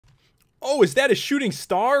Oh, is that a shooting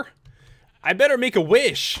star? I better make a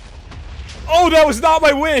wish. Oh, that was not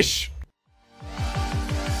my wish.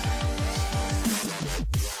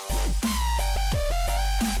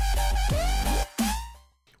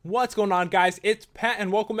 What's going on, guys? It's Pat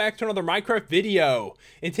and welcome back to another Minecraft video.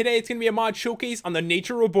 And today it's going to be a mod showcase on the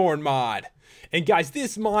Nature Reborn mod. And guys,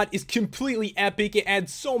 this mod is completely epic. It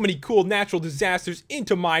adds so many cool natural disasters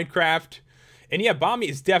into Minecraft. And yeah, Bommy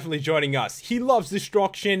is definitely joining us. He loves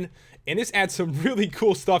destruction, and this adds some really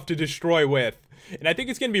cool stuff to destroy with. And I think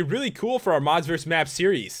it's going to be really cool for our Mods vs. Maps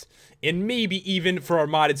series. And maybe even for our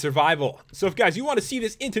modded survival. So if guys, you want to see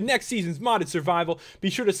this into next season's modded survival, be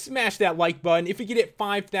sure to smash that like button. If we get it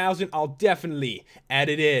 5,000, I'll definitely add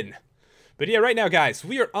it in. But yeah, right now guys,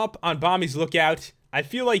 we are up on Bommy's lookout. I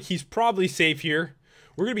feel like he's probably safe here.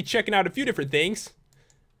 We're going to be checking out a few different things.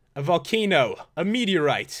 A volcano, a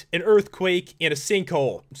meteorite, an earthquake, and a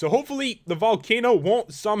sinkhole. So hopefully the volcano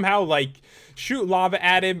won't somehow like shoot lava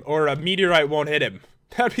at him, or a meteorite won't hit him.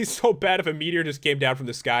 That'd be so bad if a meteor just came down from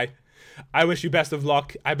the sky. I wish you best of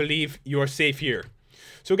luck. I believe you are safe here.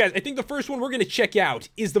 So guys, I think the first one we're going to check out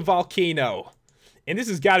is the volcano. And this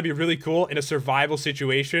has got to be really cool in a survival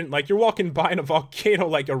situation. Like you're walking by and a volcano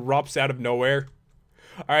like erupts out of nowhere.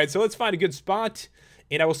 Alright, so let's find a good spot.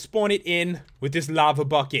 And I will spawn it in with this lava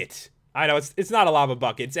bucket. I know, it's not a lava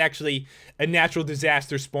bucket. It's actually a natural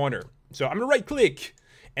disaster spawner. So I'm going to right click.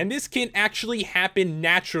 And this can actually happen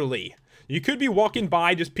naturally. You could be walking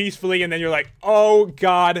by just peacefully and then you're like, oh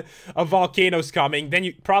god, a volcano's coming. Then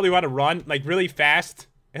you probably want to run like really fast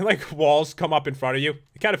and like walls come up in front of you.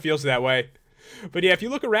 It kind of feels that way. But yeah, if you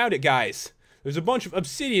look around it, guys, there's a bunch of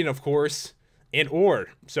obsidian, of course, and ore.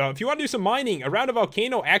 So if you want to do some mining around a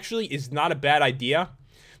volcano, actually is not a bad idea.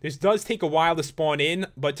 This does take a while to spawn in,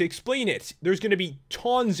 but to explain it, there's going to be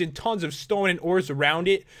tons and tons of stone and ores around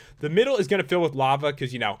it. The middle is going to fill with lava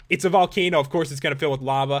because, you know, it's a volcano. Of course, it's going to fill with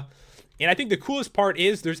lava. And I think the coolest part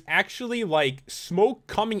is there's actually like smoke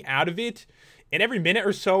coming out of it. And every minute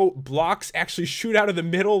or so, blocks actually shoot out of the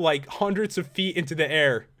middle like hundreds of feet into the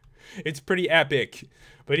air. It's pretty epic.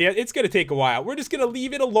 But yeah, it's going to take a while. We're just going to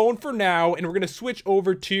leave it alone for now. And we're going to switch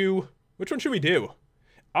over to... Which one should we do?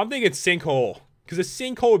 I'm thinking sinkhole. Because a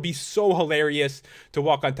sinkhole would be so hilarious to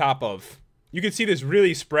walk on top of. You can see this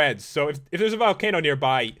really spreads. So if there's a volcano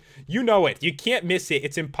nearby, you know it. You can't miss it.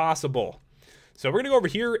 It's impossible. So we're going to go over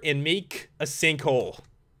here and make a sinkhole.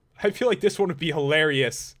 I feel like this one would be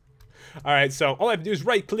hilarious. Alright, so all I have to do is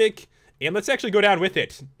right click. And let's actually go down with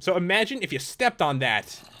it. So imagine if you stepped on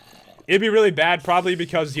that. It'd be really bad probably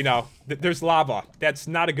because, you know, there's lava. That's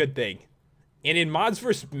not a good thing. And in Mods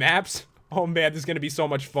vs. Maps... Oh man, this is going to be so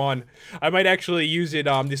much fun. I might actually use it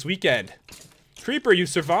this weekend. Creeper, you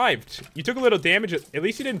survived. You took a little damage. At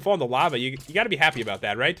least you didn't fall in the lava. You got to be happy about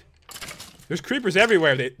that, right? There's creepers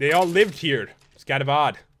everywhere. They all lived here. It's kind of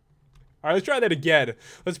odd. Alright, let's try that again.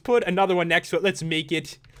 Let's put another one next to it. Let's make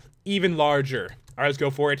it even larger. Alright, let's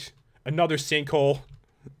go for it. Another sinkhole.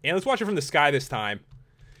 And let's watch it from the sky this time.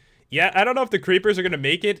 Yeah, I don't know if the creepers are going to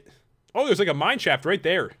make it. Oh, there's like a mine shaft right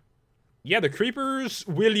there. Yeah, the creepers,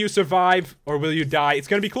 will you survive or will you die? It's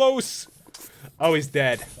gonna be close. Oh, he's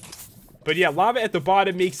dead. But yeah, lava at the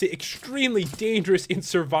bottom makes it extremely dangerous in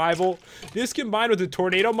survival. This combined with the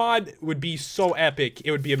tornado mod would be so epic.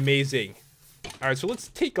 It would be amazing. Alright, so let's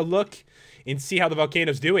take a look and see how the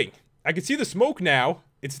volcano's doing. I can see the smoke now.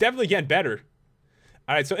 It's definitely getting better.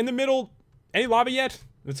 Alright, so in the middle, any lava yet?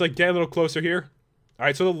 Let's like get a little closer here.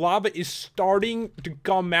 Alright, so the lava is starting to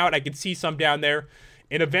come out. I can see some down there.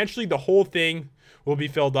 And eventually the whole thing will be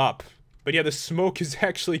filled up. But yeah, the smoke is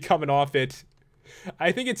actually coming off it.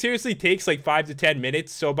 I think it seriously takes like 5 to 10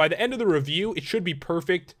 minutes. So by the end of the review, it should be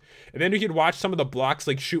perfect. And then we can watch some of the blocks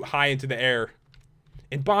like shoot high into the air.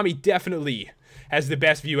 And Bommy definitely has the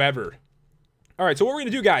best view ever. Alright, so what we're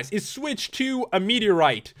going to do, guys, is switch to a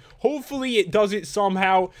meteorite. Hopefully it doesn't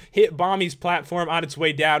somehow hit Bommy's platform on its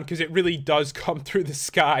way down, because it really does come through the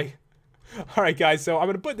sky. Alright guys, so I'm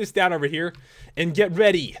going to put this down over here and get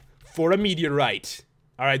ready for a meteorite.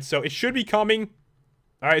 Alright, so it should be coming.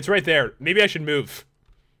 Alright, it's right there. Maybe I should move.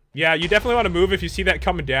 Yeah, you definitely want to move if you see that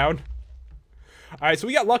coming down. Alright, so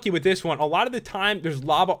we got lucky with this one. A lot of the time, there's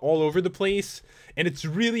lava all over the place, and it's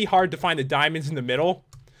really hard to find the diamonds in the middle.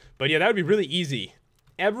 But yeah, that would be really easy.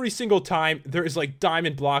 Every single time, there is like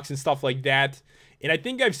diamond blocks and stuff like that. And I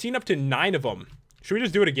think I've seen up to 9 of them. Should we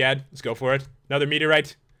just do it again? Let's go for it. Another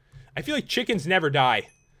meteorite. I feel like chickens never die.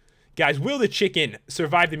 Guys, will the chicken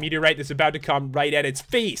survive the meteorite that's about to come right at its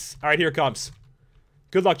face? Alright, here it comes.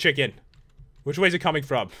 Good luck, chicken. Which way is it coming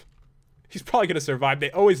from? He's probably going to survive. They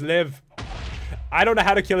always live. I don't know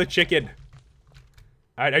how to kill a chicken.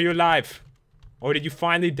 Alright, are you alive? Or did you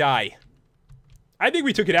finally die? I think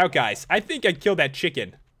we took it out, guys. I think I killed that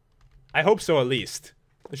chicken. I hope so, at least.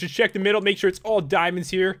 Let's just check the middle, make sure it's all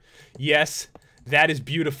diamonds here. Yes, that is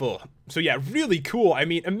beautiful. So yeah, really cool. I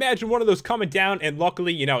mean, imagine one of those coming down and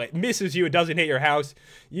luckily, you know, it misses you. It doesn't hit your house.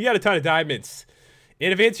 You got a ton of diamonds.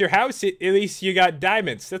 And if it hits your house, at least you got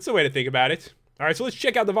diamonds. That's the way to think about it. All right, so let's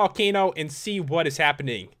check out the volcano and see what is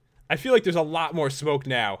happening. I feel like there's a lot more smoke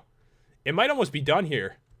now. It might almost be done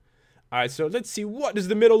here. All right, so let's see. What does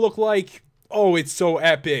the middle look like? Oh, it's so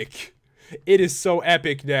epic. It is so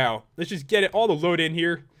epic now. Let's just get it all the load in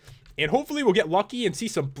here. And hopefully we'll get lucky and see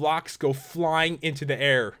some blocks go flying into the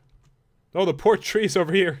air. Oh, the poor trees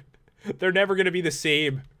over here. They're never going to be the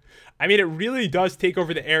same. I mean, it really does take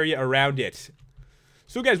over the area around it.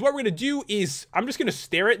 So, guys, what we're going to do is I'm just going to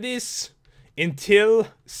stare at this until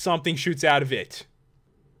something shoots out of it.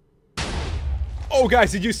 Oh,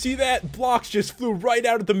 guys, did you see that? Blocks just flew right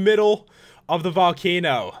out of the middle of the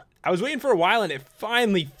volcano. I was waiting for a while, and it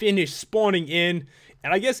finally finished spawning in.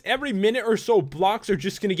 And I guess every minute or so, blocks are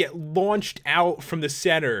just going to get launched out from the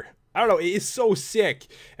center. I don't know, it is so sick.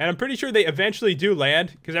 And I'm pretty sure they eventually do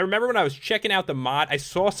land. Because I remember when I was checking out the mod, I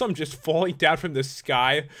saw some just falling down from the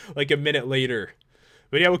sky like a minute later.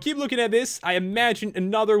 But yeah, we'll keep looking at this. I imagine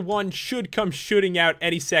another one should come shooting out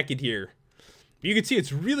any second here. But you can see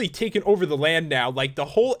it's really taken over the land now. Like, the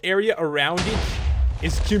whole area around it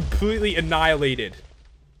is completely annihilated.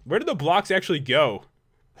 Where did the blocks actually go?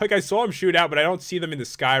 Like, I saw them shoot out, but I don't see them in the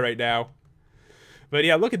sky right now. But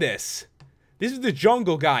yeah, look at this. This is the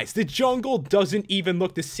jungle, guys. The jungle doesn't even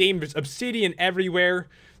look the same. There's obsidian everywhere.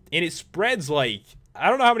 And it spreads like, I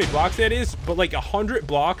don't know how many blocks that is, but like 100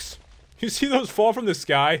 blocks. You see those fall from the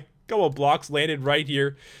sky? A couple of blocks landed right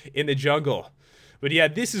here in the jungle. But yeah,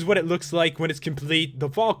 this is what it looks like when it's complete. The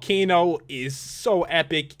volcano is so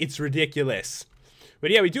epic, it's ridiculous.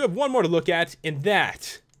 But yeah, we do have one more to look at, and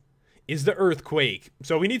that is the earthquake.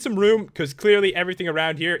 So we need some room, because clearly everything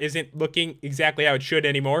around here isn't looking exactly how it should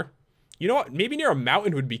anymore. You know what? Maybe near a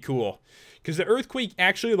mountain would be cool, because the earthquake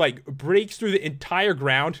actually, like, breaks through the entire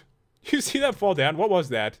ground. You see that fall down? What was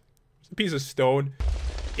that? It's a piece of stone.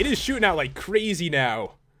 It is shooting out like crazy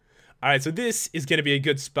now. Alright, so this is going to be a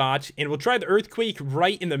good spot, and we'll try the earthquake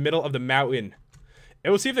right in the middle of the mountain.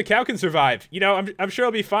 And we'll see if the cow can survive. You know, I'm sure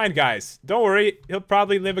he'll be fine, guys. Don't worry, he'll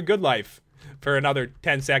probably live a good life for another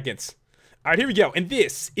 10 seconds. Alright, here we go, and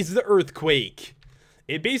this is the earthquake.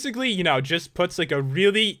 It basically, you know, just puts like a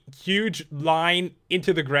really huge line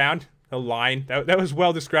into the ground. A line, that was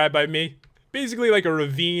well described by me. Basically like a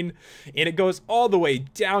ravine, and it goes all the way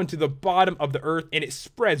down to the bottom of the earth, and it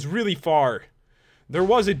spreads really far. There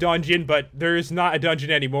was a dungeon, but there is not a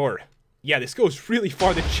dungeon anymore. Yeah, this goes really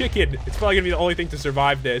far. The chicken, it's probably gonna be the only thing to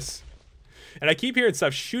survive this. And I keep hearing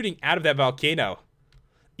stuff shooting out of that volcano.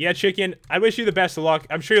 Yeah, chicken, I wish you the best of luck.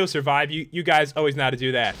 I'm sure you'll survive. You guys always know how to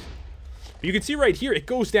do that. But you can see right here, it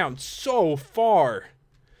goes down so far.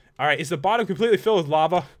 Alright, is the bottom completely filled with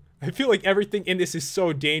lava? I feel like everything in this is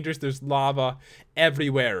so dangerous. There's lava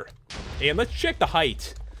everywhere. And let's check the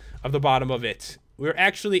height of the bottom of it. We're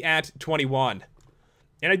actually at 21.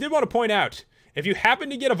 And I did want to point out, if you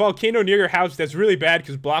happen to get a volcano near your house, that's really bad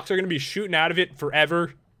because blocks are going to be shooting out of it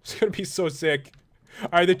forever. It's going to be so sick.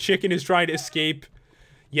 Alright, the chicken is trying to escape.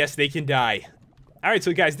 Yes, they can die. Alright,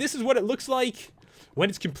 so guys, this is what it looks like when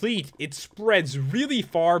it's complete. It spreads really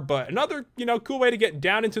far, but another, you know, cool way to get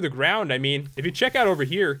down into the ground. I mean, if you check out over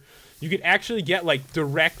here, you can actually get, like,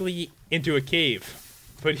 directly into a cave.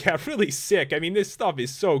 But yeah, really sick. I mean, this stuff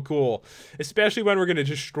is so cool, especially when we're going to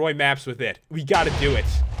destroy maps with it. We got to do it.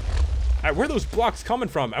 All right, where are those blocks coming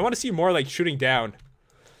from? I want to see more, like, shooting down.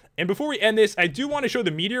 And before we end this, I do want to show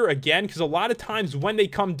the meteor again, because a lot of times when they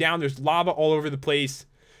come down, there's lava all over the place.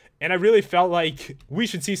 And I really felt like we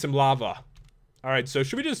should see some lava. All right, so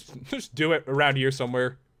should we just do it around here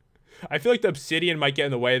somewhere? I feel like the obsidian might get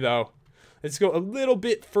in the way, though. Let's go a little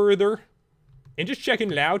bit further. And just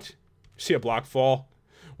checking it out. See a block fall.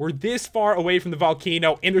 We're this far away from the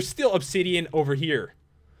volcano, and there's still obsidian over here.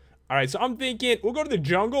 All right, so I'm thinking we'll go to the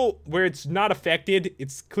jungle where it's not affected.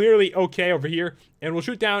 It's clearly okay over here. And we'll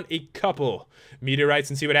shoot down a couple meteorites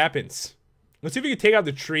and see what happens. Let's see if we can take out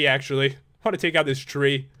the tree, actually. I want to take out this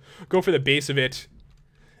tree. Go for the base of it.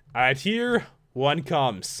 All right, here one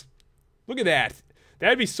comes. Look at that.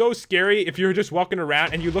 That'd be so scary if you were just walking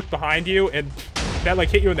around and you look behind you and that like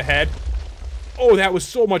hit you in the head. Oh, that was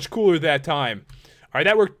so much cooler that time. All right,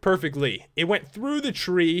 that worked perfectly. It went through the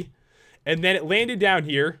tree and then it landed down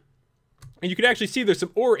here. And you can actually see there's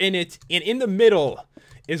some ore in it. And in the middle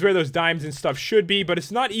is where those diamonds and stuff should be. But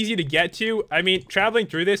it's not easy to get to. I mean, traveling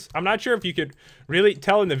through this, I'm not sure if you could really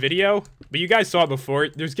tell in the video. But you guys saw it before.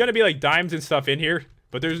 There's going to be like diamonds and stuff in here.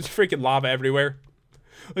 But there's freaking lava everywhere.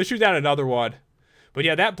 Let's shoot down another one. But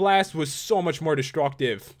yeah, that blast was so much more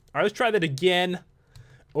destructive. All right, let's try that again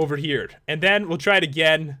over here. And then we'll try it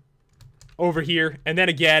again over here. And then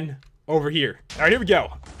again over here. All right, here we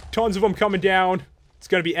go. Tons of them coming down. It's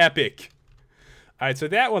going to be epic. All right, so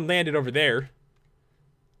that one landed over there.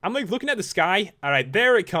 I'm like looking at the sky. All right,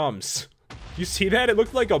 there it comes. You see that? It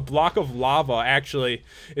looked like a block of lava, actually,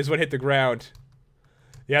 is what hit the ground.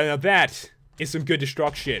 Yeah, now that is some good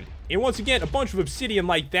destruction. And once again, a bunch of obsidian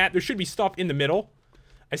like that. There should be stuff in the middle.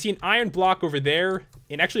 I see an iron block over there,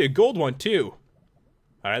 and actually a gold one, too.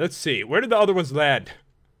 Alright, let's see. Where did the other ones land?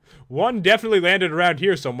 One definitely landed around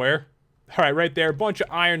here somewhere. Alright, right there. A bunch of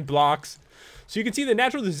iron blocks. So you can see the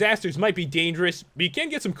natural disasters might be dangerous, but you can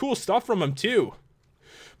get some cool stuff from them, too.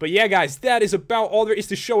 But yeah, guys, that is about all there is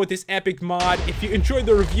to show with this epic mod. If you enjoyed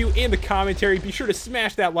the review and the commentary, be sure to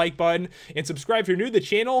smash that like button and subscribe if you're new to the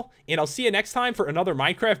channel. And I'll see you next time for another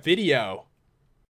Minecraft video.